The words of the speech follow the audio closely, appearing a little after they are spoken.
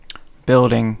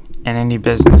Building an indie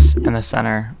business in the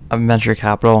center of venture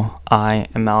capital. I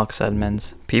am Alex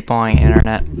Edmonds. People on the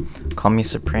internet call me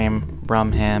Supreme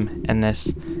Brumham, and this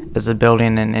is the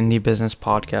Building an Indie Business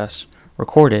podcast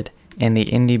recorded in the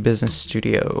Indie Business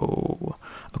Studio.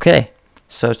 Okay,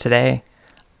 so today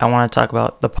I want to talk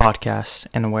about the podcast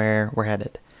and where we're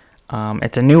headed.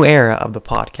 It's a new era of the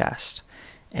podcast,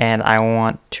 and I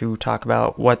want to talk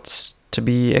about what's to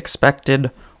be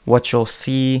expected, what you'll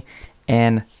see,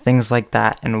 and things like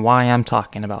that, and why I'm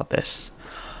talking about this.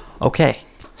 Okay,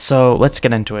 so let's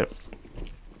get into it.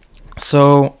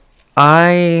 So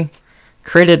I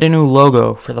created a new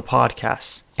logo for the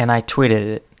podcast, and I tweeted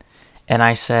it, and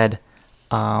I said,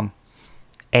 a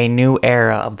new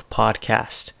era of the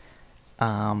podcast.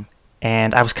 And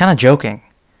I was kind of joking,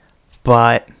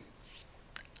 but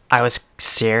I was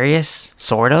serious,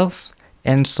 sort of,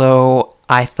 and so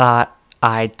I thought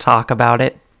I'd talk about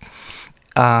it.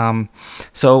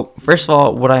 So first of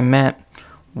all, what I meant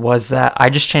was that I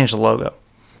just changed the logo,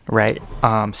 right?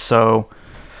 So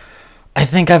I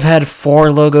think I've had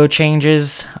 4 logo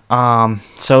changes.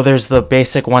 So there's the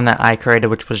basic one that I created,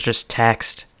 which was just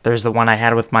text. There's the one I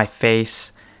had with my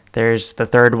face. There's the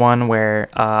third one where,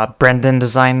 Brendan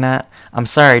designed that. I'm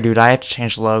sorry, dude, I had to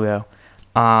change the logo.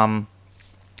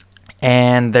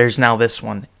 And there's now this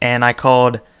one, and I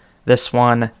called this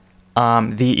one,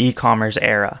 the e-commerce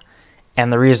era.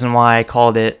 And the reason why I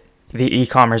called it the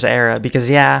e-commerce era, because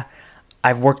yeah,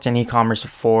 I've worked in e-commerce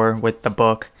before with the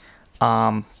book,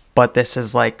 but this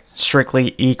is like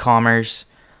strictly e-commerce.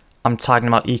 I'm talking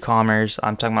about e-commerce.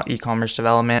 I'm talking about e-commerce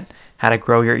development, how to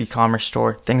grow your e-commerce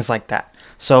store, things like that.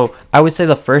 So I would say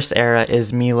the first era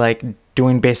is me like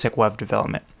doing basic web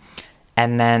development.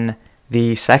 And then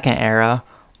the second era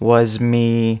was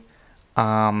me,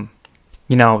 talking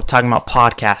about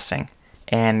podcasting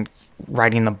and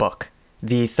writing the book.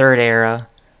 The third era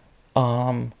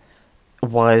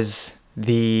was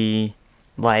the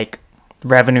like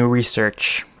revenue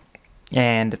research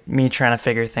and me trying to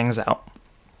figure things out.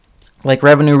 Like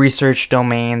revenue research,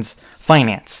 domains,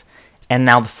 finance. And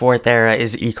now the fourth era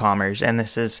is e-commerce, and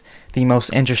this is the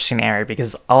most interesting era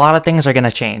because a lot of things are going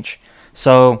to change.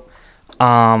 So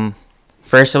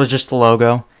first it was just the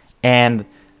logo, and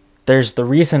there's the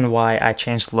reason why I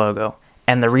changed the logo.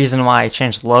 And the reason why I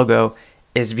changed the logo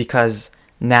is because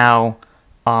now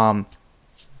the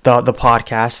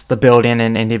podcast, the Building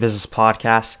an Indie Business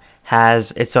podcast,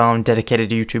 has its own dedicated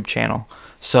YouTube channel.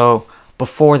 So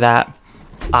before that,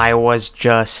 I was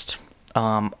just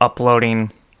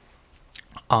uploading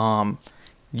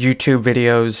YouTube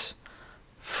videos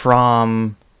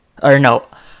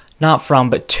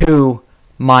to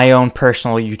my own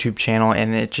personal YouTube channel,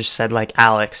 and it just said like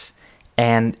Alex,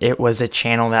 and it was a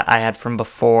channel that I had from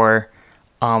before.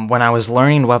 When I was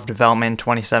learning web development in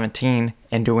 2017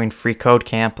 and doing free code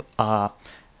camp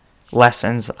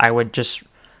lessons, I would just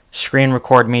screen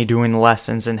record me doing the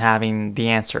lessons and having the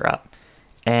answer up.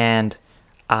 And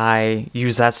I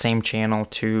used that same channel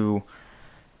to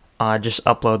just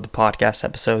upload the podcast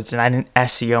episodes. And I didn't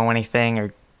SEO anything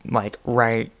or like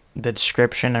write the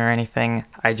description or anything.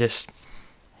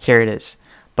 Here it is.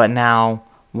 But now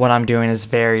what I'm doing is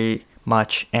very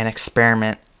much an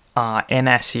experiment in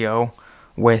SEO.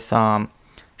 With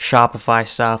Shopify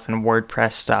stuff and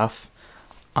WordPress stuff.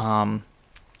 I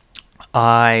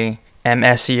am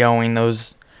SEOing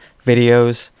those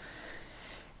videos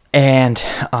and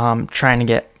trying to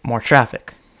get more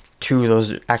traffic to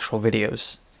those actual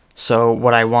videos. So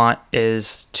what I want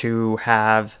is to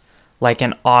have like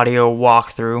an audio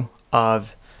walkthrough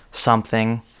of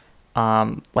something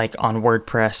like on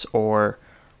WordPress or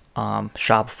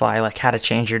Shopify, like how to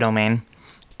change your domain.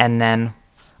 And then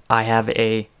I have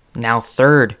a now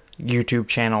third YouTube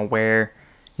channel where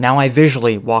now I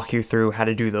visually walk you through how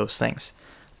to do those things.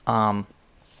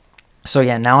 So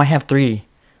yeah, now I have 3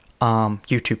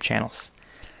 YouTube channels.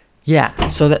 Yeah,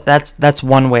 so that's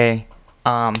one way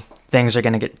things are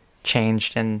going to get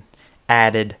changed and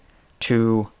added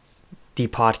to the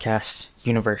podcast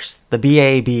universe, the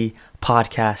BAB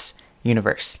podcast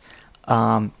universe.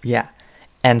 Yeah,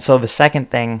 and so the second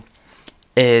thing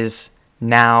is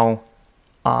now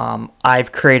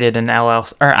I've created an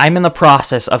LLC, or I'm in the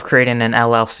process of creating an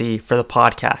LLC for the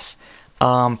podcast.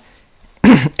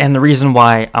 And the reason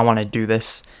why I want to do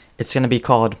this, it's going to be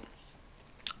called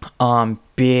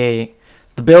the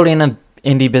Building an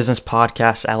Indie Business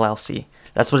Podcast LLC.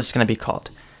 That's what it's going to be called.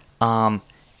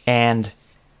 And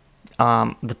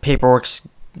the paperwork's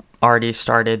already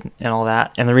started and all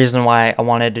that. And the reason why I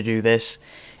wanted to do this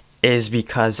is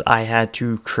because I had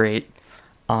to create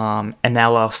an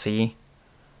LLC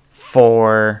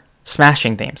for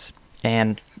Smashing themes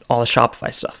and all the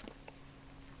Shopify stuff.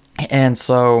 And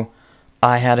so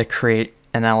I had to create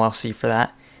an LLC for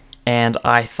that. And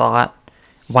I thought,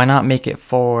 why not make it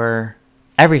for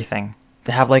everything?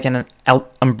 To have like an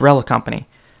umbrella company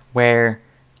where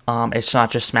it's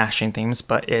not just Smashing Themes,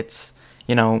 but it's,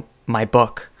 my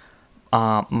book,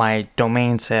 my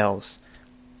domain sales,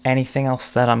 anything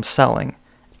else that I'm selling.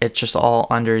 It's just all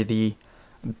under the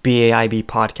BAIB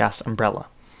podcast umbrella.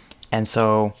 And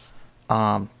so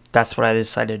that's what I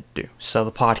decided to do. So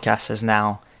the podcast is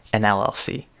now an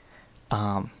LLC.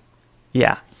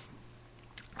 Yeah.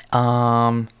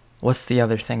 What's the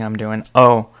other thing I'm doing?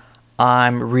 Oh,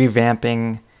 I'm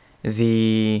revamping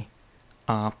the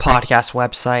podcast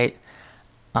website.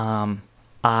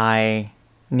 I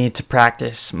need to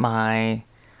practice my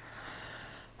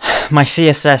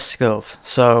CSS skills.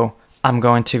 So I'm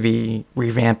going to be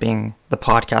revamping the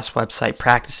podcast website,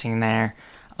 practicing there.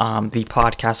 The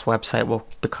podcast website will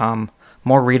become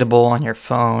more readable on your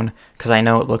phone because I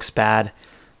know it looks bad.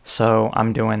 So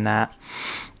I'm doing that.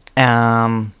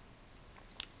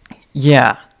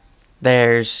 Yeah,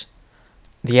 there's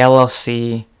the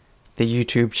LLC, the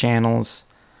YouTube channels,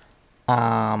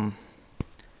 the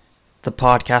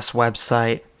podcast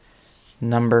website.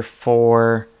 Number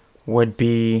 4 would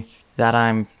be that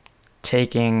I'm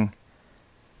taking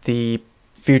the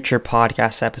future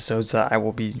podcast episodes that I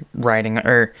will be writing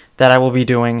or that I will be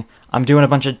doing. I'm doing a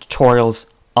bunch of tutorials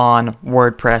on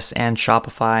WordPress and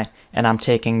Shopify, and I'm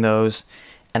taking those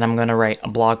and I'm going to write a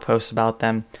blog post about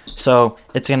them. So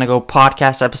it's going to go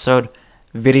podcast episode,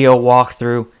 video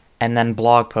walkthrough, and then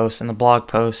blog post. And the blog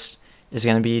post is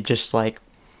going to be just like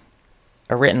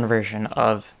a written version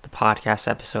of the podcast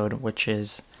episode, which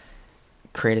is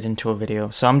created into a video.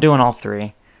 So I'm doing all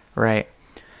 3, right?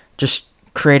 Just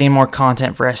creating more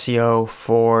content for SEO,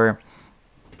 for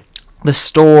the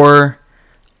store.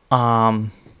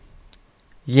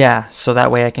 Yeah, so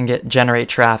that way I can generate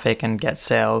traffic and get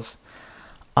sales.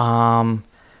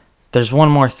 There's one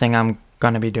more thing I'm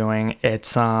going to be doing.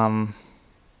 It's,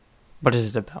 what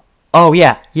is it about? Oh,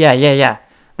 yeah.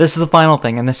 This is the final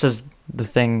thing, and this is the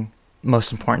thing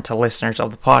most important to listeners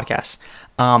of the podcast.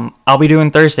 I'll be doing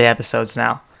Thursday episodes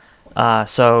now.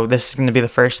 So this is going to be the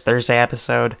first Thursday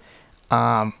episode,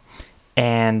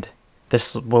 and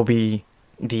this will be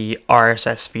the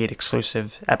RSS feed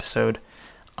exclusive episode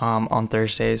on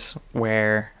Thursdays,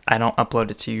 where I don't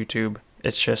upload it to YouTube.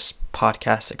 It's just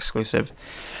podcast exclusive.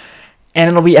 And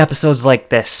it'll be episodes like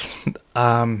this,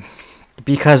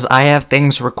 because I have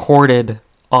things recorded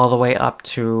all the way up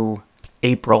to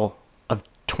April of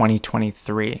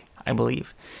 2023, I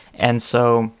believe. And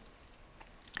so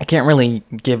I can't really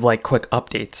give like quick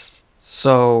updates.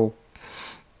 So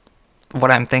what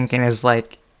I'm thinking is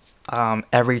like,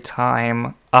 every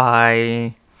time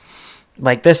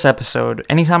like this episode,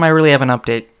 anytime I really have an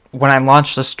update, when I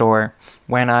launch the store,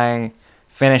 when I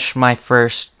finish my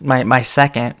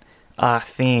second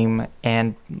theme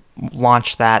and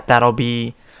launch that'll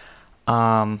be,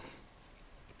 the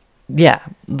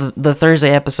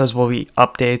Thursday episodes will be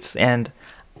updates, and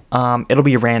it'll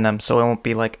be random, so it won't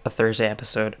be like a Thursday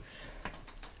episode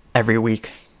every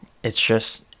week. It's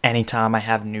just anytime I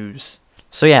have news.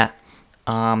 So yeah,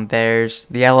 there's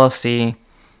the LLC,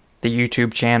 the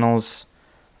YouTube channels,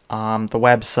 the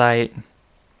website,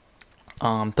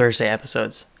 Thursday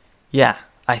episodes. Yeah,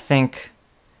 I think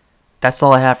that's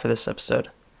all I have for this episode.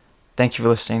 Thank you for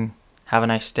listening. Have a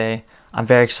nice day. I'm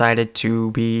very excited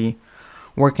to be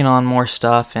working on more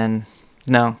stuff and,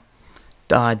 doing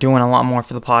a lot more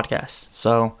for the podcast.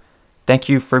 So, thank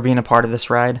you for being a part of this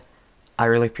ride. I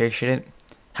really appreciate it.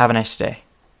 Have a nice day.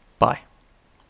 Bye.